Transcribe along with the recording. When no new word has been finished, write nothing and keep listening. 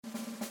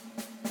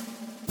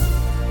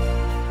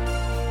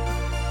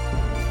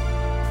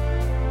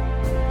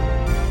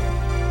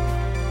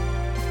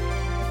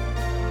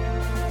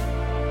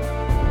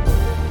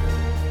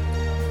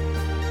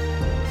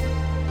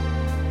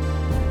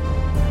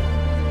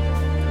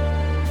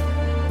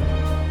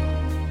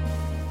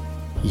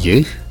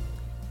ይህ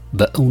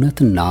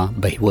በእውነትና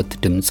በሕይወት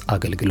ድምጽ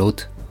አገልግሎት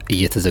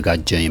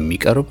እየተዘጋጀ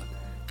የሚቀርብ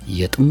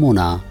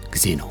የጥሞና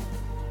ጊዜ ነው።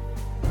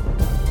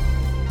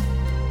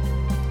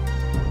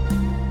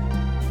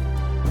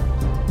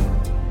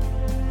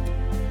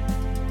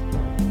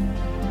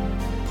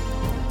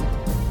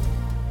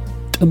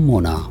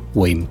 ጥሞና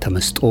ወይም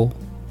ተመስጦ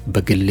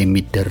በግል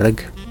የሚደረግ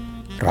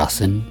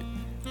ራስን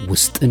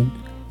ውስጥን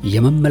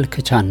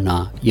የመመልከቻና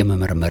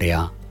የመመርመሪያ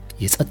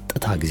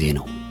የጸጥታ ጊዜ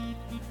ነው።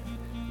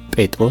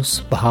 ጴጥሮስ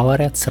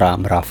በሐዋርያት ሥራ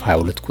ምዕራፍ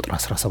 22 ቁጥር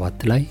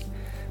 17 ላይ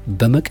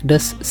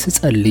በመቅደስ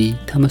ስጸልይ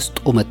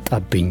ተመስጦ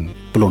መጣብኝ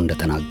ብሎ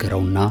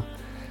እንደተናገረውና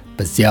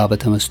በዚያ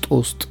በተመስጦ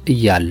ውስጥ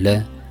እያለ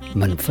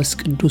መንፈስ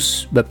ቅዱስ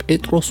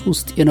በጴጥሮስ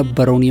ውስጥ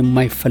የነበረውን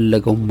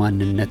የማይፈለገው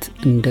ማንነት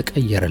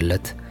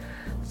እንደቀየረለት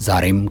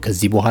ዛሬም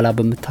ከዚህ በኋላ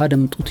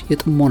በመታደምጡት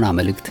የጥሞና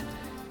መልእክት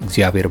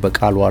እግዚአብሔር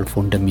በቃሉ አልፎ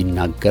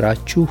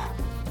እንደሚናገራችሁ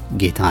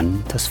ጌታን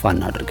ተስፋ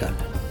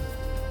እናደርጋለን።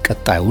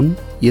 ቀጣዩን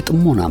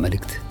የጥሞና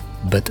መልእክት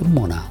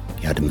በጥሞና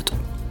ያድምጡ።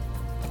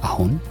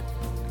 አሁን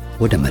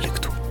ወደ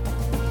መልእክቱ።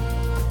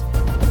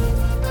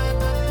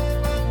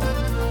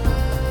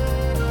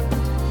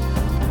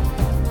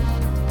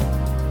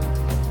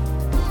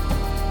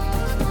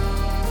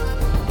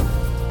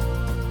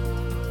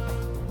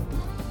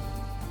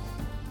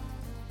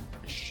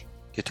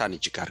 ጌታን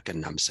እጅግ አድርገን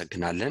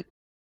እናመሰግናለን።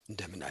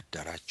 እንደምን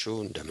አደራችሁ፣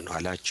 እንደምን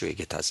ዋላችሁ።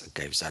 የጌታ ጸጋ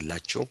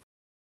ይብዛላችሁ።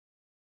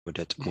 ወደ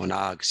ጥሞና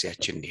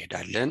ጊዜያችን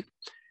እንሄዳለን።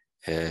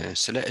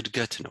 ስለ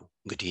እድገት ነው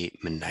እንግዲህ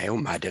የምናየው።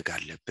 ማደግ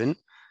አለብን።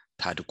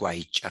 ታድጎ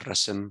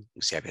አይጨረስም።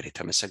 እግዚአብሔር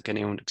የተመሰገነ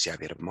ይሁን።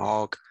 እግዚአብሔር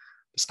ማወቅ፣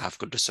 መጽሐፍ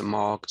ቅዱስ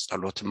ማወቅ፣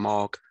 ጸሎት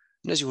ማወቅ፣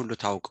 እነዚህ ሁሉ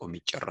ታውቀው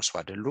የሚጨረሱ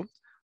አይደሉም።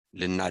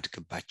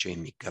 ልናድግባቸው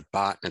የሚገባ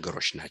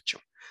ነገሮች ናቸው።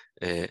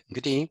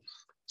 እንግዲህ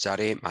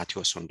ዛሬ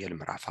ማቴዎስ ወንጌል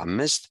ምዕራፍ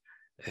 5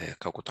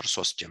 ከቁጥር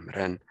 3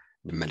 ጀምረን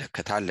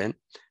እንመለከታለን።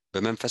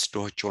 በመንፈስ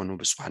ድሆች የሆኑ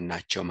ብፁዓን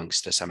ናቸው፣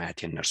 መንግሥተ ሰማያት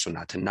የእነርሱ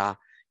ናትና።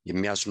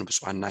 የሚያዝኑ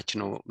ብፁዓን ናቸው፣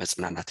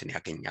 መጽናናትን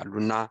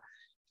ያገኛሉና።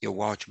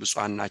 የዋሆች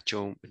ብፁዓን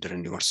ናቸው፣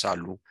 ምድርን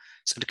ይወርሳሉ።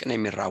 ጽድቅን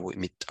የሚራቡ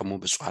የሚጠሙ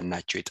ብፁዓን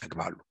ናቸው፣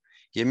 ይጠግባሉ።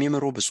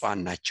 የሚምሩ ብፁዓን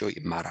ናቸው፣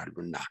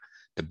 ይማራሉና።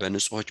 ልበ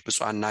ንጹሖች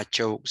ብፁዓን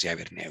ናቸው፣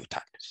 እግዚአብሔርን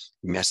ያዩታል።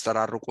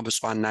 የሚያስተራርቁ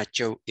ብፁዓን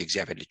ናቸው፣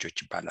 የእግዚአብሔር ልጆች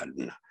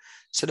ይባላሉና።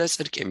 ስለ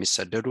ጽድቅ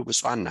የሚሰደዱ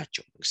ብፁዓን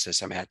ናቸው፣ መንግሥተ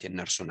ሰማያት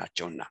የእነርሱ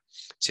ናቸውና።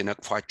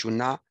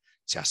 ሲነቅፏችሁና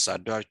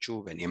ሲያሳድዷችሁ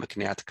በእኔ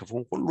ምክንያት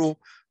ክፉን ሁሉ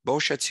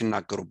በውሸት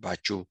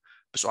ሲናገሩባችሁ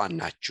ብፁዓን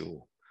ናችሁ፣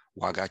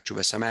 ዋጋችሁ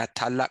በሰማያት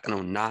ታላቅ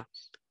ነውና።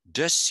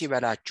 ደስ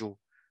ይበላችሁ፣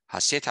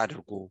 ሐሴት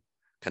አድርጉ፣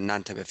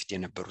 ከእናንተ በፊት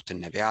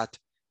የነበሩትን ነቢያት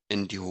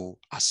እንዲሁ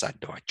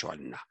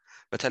አሳደዋቸዋልና።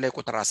 በተለይ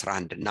ቁጥር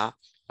 11 እና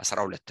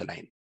 12 ላይ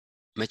ነው።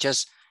 መቼስ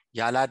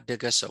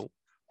ያላደገ ሰው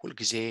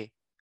ሁልጊዜ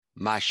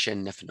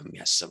ማሸነፍ ነው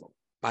የሚያስበው።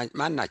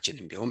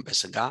 ማናችንም ቢሆን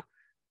በስጋ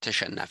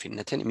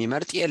ተሸናፊነትን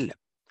የሚመርጥ የለም።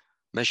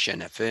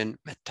 መሸነፍን፣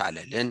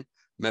 መታለልን፣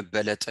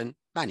 መበለጥን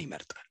ማን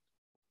ይመርጣል?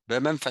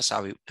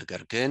 በመንፈሳዊው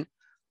ነገር ግን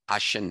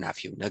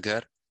አሸናፊው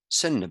ነገር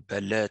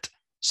ስንበለጥ፣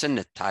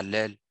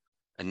 ስንታለል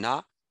እና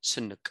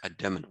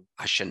ስንቀደም ነው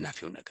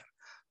አሸናፊው ነገር።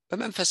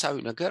 በመንፈሳዊ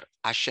ነገር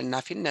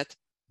አሸናፊነት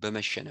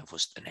በመሸነፍ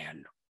ውስጥ ነው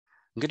ያለው።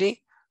 እንግዲህ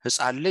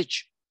ሕፃን ልጅ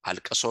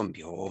አልቅሶም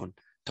ቢሆን፣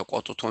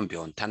 ተቆጥቶም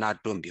ቢሆን፣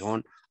 ተናዶም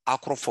ቢሆን፣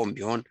 አኩርፎም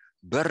ቢሆን፣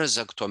 በር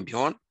ዘግቶም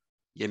ቢሆን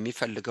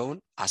የሚፈልገውን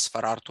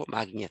አስፈራርቶ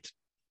ማግኘት።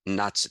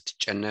 እናት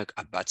ስትጨነቅ፣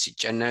 አባት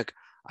ሲጨነቅ፣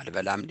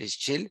 አልበላም ልጅ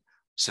ሲል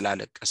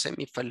ስላለቀሰ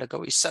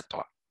የሚፈልገው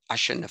ይሰጠዋል።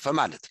 አሸነፈ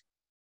ማለት ነው።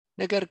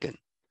 ነገር ግን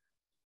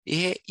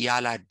ይሄ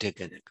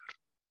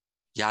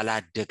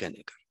ያላደገ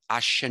ነገር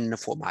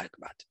አሸንፎ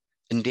ማግባት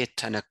እንዴት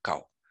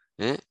ተነካው?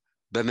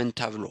 በምን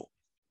ተብሎ?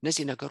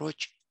 እነዚህ ነገሮች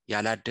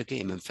ያላደገ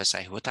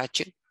የመንፈሳዊ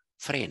ሕይወታችን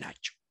ፍሬ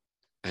ናቸው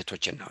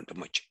እህቶችና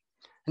ወንድሞች።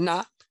 እና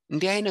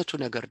እንዲህ አይነቱ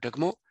ነገር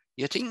ደግሞ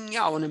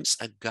የትኛውንም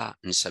ጸጋ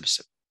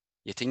እንሰብስብ፣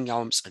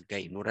 የትኛውም ጸጋ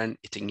ይኖረን፣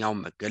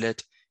 የትኛውም መገለጥ፣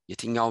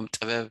 የትኛውም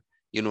ጥበብ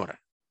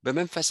ይኖረን፣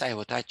 በመንፈሳዊ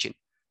ሕይወታችን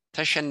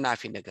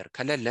ተሸናፊ ነገር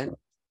ከሌለን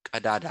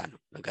ቀዳዳ ነው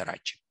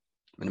ነገራችን።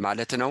 ምን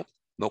ማለት ነው?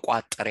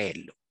 መቋጠሪያ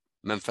የለው።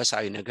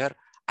 መንፈሳዊ ነገር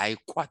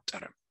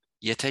አይቋጠርም።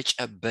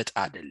 የተጨበጠ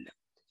አይደለም፣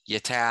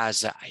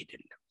 የተያዘ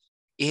አይደለም።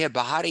 ይሄ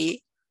ባህሪ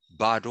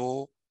ባዶ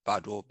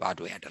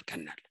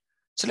ያደርገናል።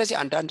 ስለዚህ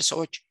አንዳንድ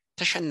ሰዎች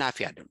ተሸናፊ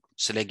አይደሉም።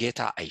 ስለ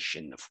ጌታ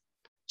አይሸነፉም።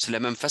 ስለ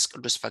መንፈስ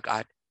ቅዱስ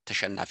ፈቃድ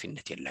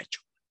ተሸናፊነት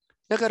የላቸው።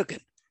 ነገር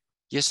ግን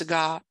የሥጋ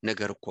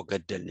ነገር እኮ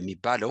ገደልን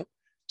የሚባለው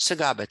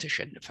ሥጋ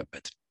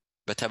በተሸነፈበት፣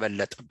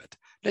 በተበለጠበት።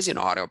 ለዚህ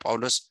ነው ሐዋርያው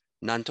ጳውሎስ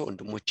እናንተ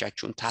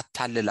ወንድሞቻችሁን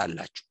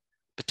ታታልላላችሁ፣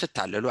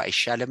 ብትታለሉ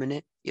አይሻለምን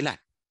ይላል።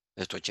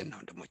 እህቶችና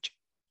ወንድሞች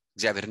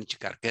እግዚአብሔርን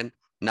እጅግ አድርገን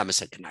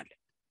እናመሰግናለን።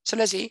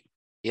 ስለዚህ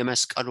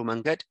የመስቀሉ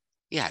መንገድ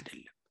ይህ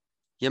አይደለም።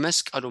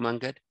 የመስቀሉ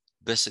መንገድ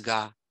በሥጋ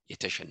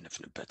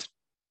የተሸነፍንበት፣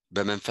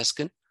 በመንፈስ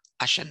ግን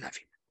አሸናፊ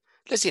ነው።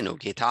 ለዚህ ነው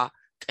ጌታ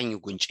ቀኝ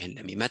ጉንጭህን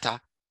ለሚመታ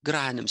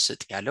ግራህንም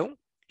ስጥ ያለው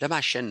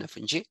ለማሸነፍ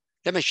እንጂ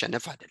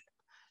ለመሸነፍ አይደለም።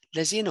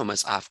 ለዚህ ነው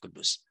መጽሐፍ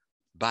ቅዱስ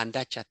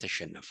በአንዳች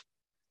አትሸነፉ፣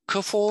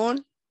 ክፉውን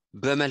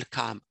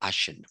በመልካም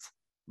አሸንፉ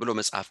ብሎ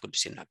መጽሐፍ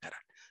ቅዱስ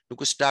ይናገራል።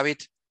 ንጉሥ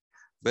ዳዊት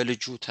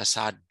በልጁ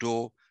ተሳዶ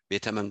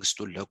ቤተ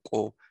መንግስቱን ለቆ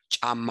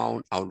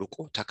ጫማውን አውልቆ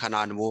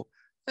ተከናንቦ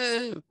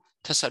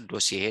ተሰዶ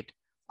ሲሄድ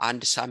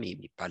አንድ ሳሚ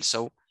የሚባል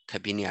ሰው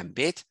ከቢንያም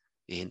ቤት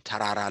ይህን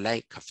ተራራ ላይ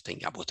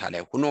ከፍተኛ ቦታ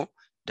ላይ ሆኖ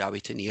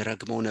ዳዊትን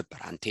ይረግመው ነበር።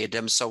 አንተ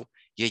የደም ሰው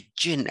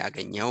የእጅህን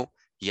ያገኘው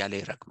እያለ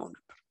ይረግመው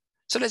ነበር።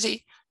 ስለዚህ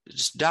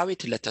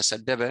ዳዊት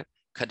ለተሰደበ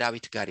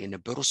ከዳዊት ጋር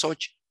የነበሩ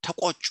ሰዎች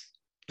ተቆጩ።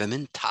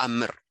 በምን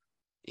ተአምር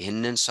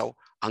ይህንን ሰው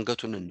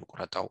አንገቱን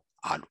እንቁረጠው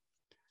አሉ።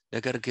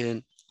 ነገር ግን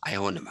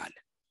አይሆንም አለ።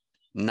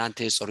 እናንተ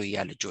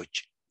የጽሩያ ልጆች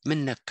ምን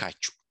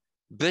ነካችሁ?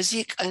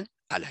 በዚህ ቀን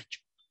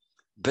አላቸው፣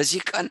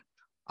 በዚህ ቀን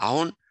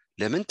አሁን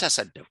ለምን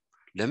ተሰደቡ?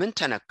 ለምን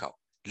ተነካው?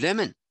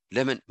 ለምን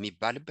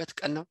የሚባልበት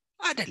ቀን ነው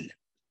አይደለም።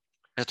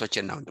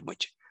 እህቶቼና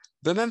ወንድሞቼ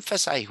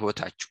በመንፈሳዊ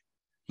ሕይወታችሁ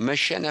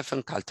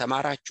መሸነፍን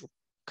ካልተማራችሁ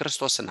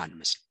ክርስቶስን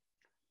አንመስል።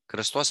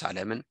 ክርስቶስ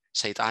ዓለምን፣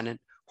 ሰይጣንን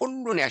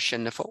ሁሉን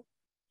ያሸነፈው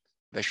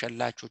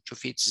በሸላቾቹ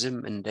ፊት ዝም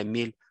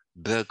እንደሚል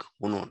በግ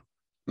ሆኖ ነው።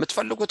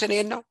 የምትፈልጉትን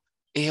ይሄን ነው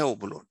ይሄው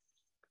ብሎ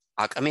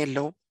አቅም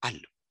የለውም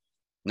አለው።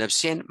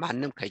 ነፍሴን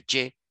ማንም ከጄ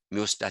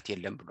የሚወስዳት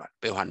የለም ብሏል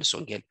በዮሐንስ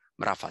ወንጌል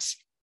ምዕራፍ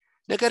 10።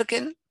 ነገር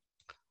ግን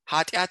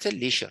ኃጢአትን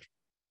ሊሽር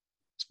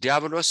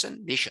ዲያብሎስን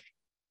ሊሽር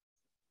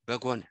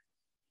በጎነ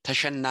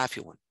ተሸናፊ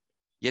ሆነ።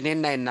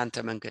 የኔና የናንተ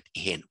መንገድ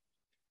ይሄ ነው።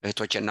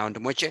 እህቶቼና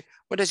ወንድሞቼ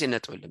ወደዚህ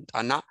ነጥብ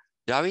ልምጣና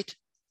ዳዊት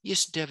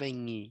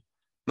ይስደበኝ፣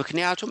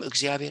 ምክንያቱም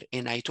እግዚአብሔር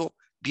አይቶ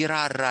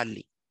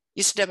ቢራራልኝ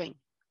ይስደበኝ።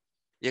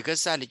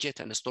 የገዛ ልጄ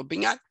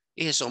ተነስቶብኛል፣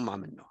 ይሄ ሰው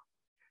ማምን ነው?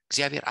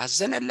 እግዚአብሔር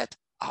አዘነለት?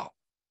 አዎ።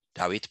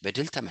 ዳዊት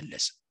በድል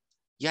ተመለሰ።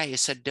 ያ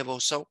የሰደበው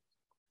ሰው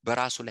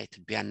በራሱ ላይ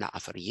ትቢያና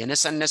አፈር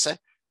እየነሰነሰ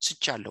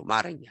ስቻለው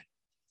ማረኛል፣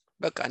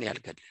 በቃ እኔ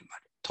አልገድልህም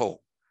ማለት ተው።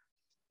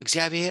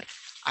 እግዚአብሔር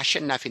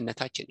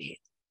አሸናፊነታችን ይሄ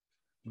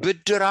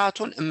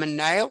ብድራቱን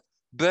የምናየው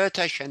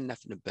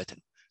በተሸነፍንበት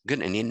ነው። ግን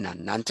እኔና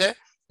እናንተ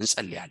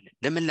እንጸልያለን።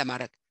 ለምን?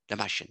 ለማረግ፣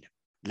 ለማሸነፍ፣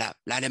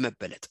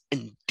 ላለመበለጥ።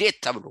 እንዴት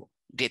ተብሎ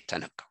እንዴት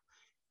ተነካው?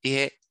 ይሄ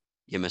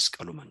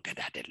የመስቀሉ መንገድ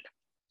አይደለም።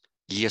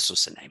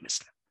 ኢየሱስን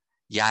አይመስልም።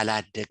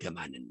 ያላደገ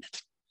ማንነት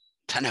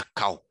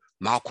ተነካው፣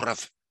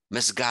 ማኩረፍ፣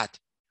 መዝጋት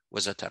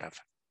ወዘተረፈ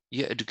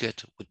የእድገት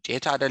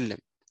ውጤት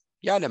አይደለም፣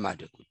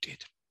 ያለማደግ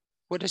ውጤት።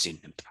 ወደዚህ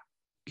እንምጣ።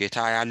 ጌታ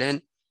ያለን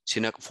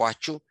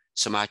ሲነቅፏችሁ፣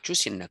 ስማችሁ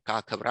ሲነካ፣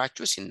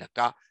 ክብራችሁ ሲነካ፣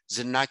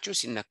 ዝናችሁ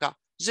ሲነካ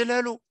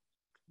ዝለሉ፣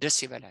 ደስ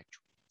ይበላችሁ፣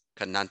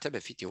 ከናንተ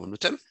በፊት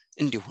የሆኑትም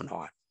እንዲሁ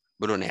ሆነዋል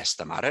ብሎ ነው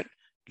ያስተማረን።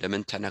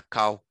 ለምን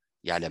ተነካው?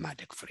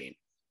 ያለማደግ ፍሬ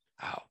ነው።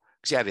 አዎ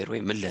እግዚአብሔር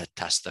ወይ ምን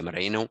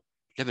ልታስተምረኝ ነው?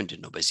 ለምንድን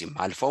ነው በዚህም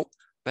አልፈው?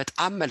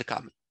 በጣም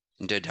መልካም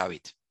እንደ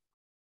ዳዊት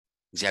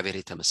እግዚአብሔር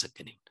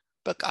የተመሰገነ ይሁን።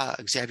 በቃ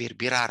እግዚአብሔር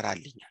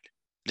ቢራራልኛል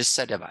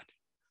ልሰደባል።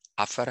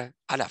 አፈረ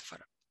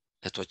አላፈረ?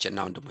 እህቶቼና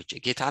ወንድሞቼ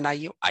ጌታን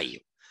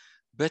አየው።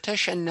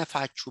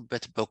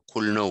 በተሸነፋችሁበት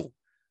በኩል ነው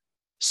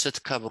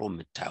ስትከብሩ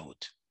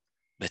የምታዩት።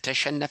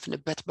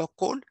 በተሸነፍንበት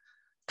በኩል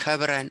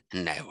ከብረን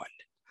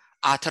እናየዋለን፣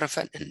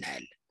 አትርፈን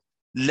እናያለን።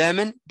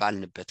 ለምን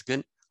ባልንበት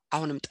ግን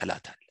አሁንም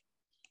ጠላት አለ፣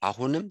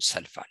 አሁንም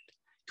ሰልፍ አለ።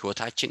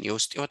 ሕይወታችን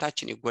የውስጥ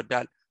ሕይወታችን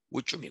ይጎዳል፣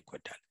 ውጭም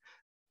ይጎዳል።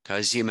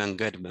 ከዚህ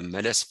መንገድ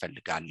መመለስ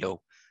ፈልጋለሁ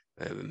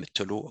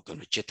የምትሉ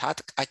ወገኖቼ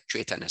ታጥቃችሁ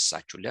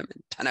የተነሳችሁ ለምን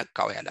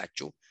ተነካው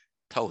ያላችሁ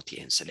ተውት።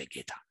 ይህን ስለ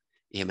ጌታ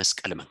ይሄ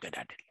መስቀል መንገድ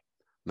አይደለም።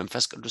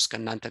 መንፈስ ቅዱስ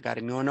ከእናንተ ጋር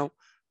የሚሆነው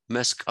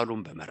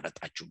መስቀሉን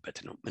በመረጣችሁበት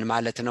ነው። ምን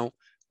ማለት ነው?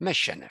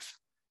 መሸነፍ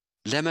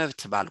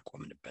ለመብት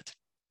ባልቆምንበት።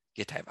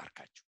 ጌታ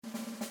ይባርካችሁ።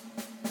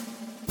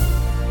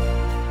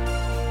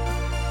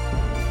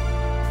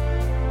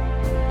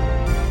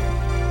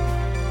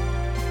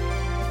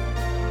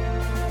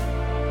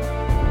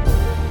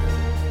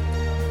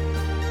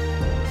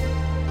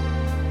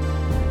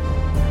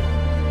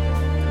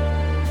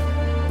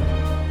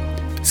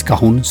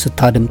 እስካሁን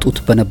ስታደምጡት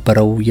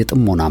በነበረው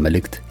የጥሞና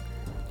መልእክት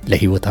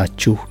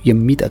ለሕይወታችሁ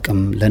የሚጠቅም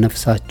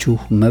ለነፍሳችሁ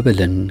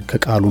መብልን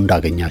ከቃሉ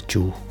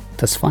እንዳገኛችሁ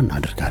ተስፋ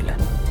እናደርጋለን።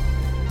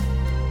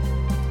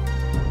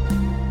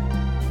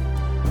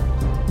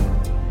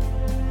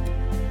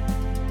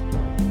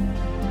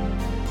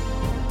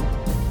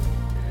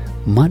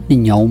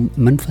 ማንኛውም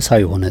መንፈሳዊ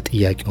የሆነ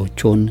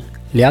ጥያቄዎችን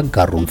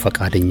ሊያጋሩን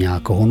ፈቃደኛ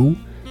ከሆኑ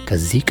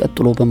ከዚህ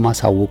ቀጥሎ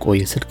በማሳወቀው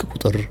የስልክ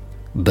ቁጥር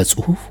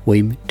በጽሁፍ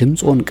ወይም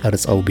ድምጾን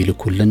ቀርጸው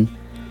ቢልኩልን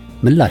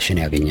ምላሽን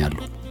ያገኛሉ።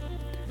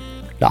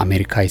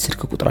 ለአሜሪካ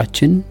የስልክ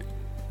ቁጥራችን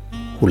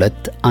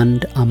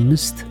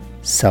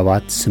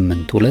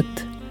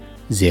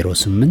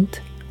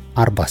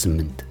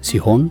 2157820848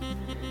 ሲሆን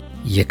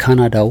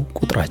የካናዳው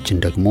ቁጥራችን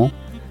ደግሞ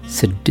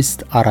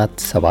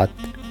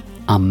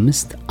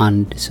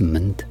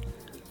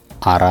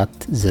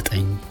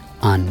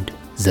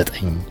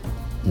 6475184919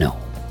 ነው።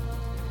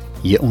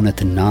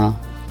 የእውነትና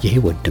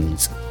የሕይወት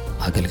ድምጽ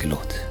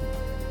አገልግሎት።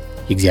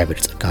 የእግዚአብሔር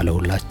ጸጋ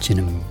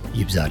ለሁላችንም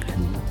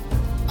ይብዛልን።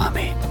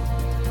 አሜን።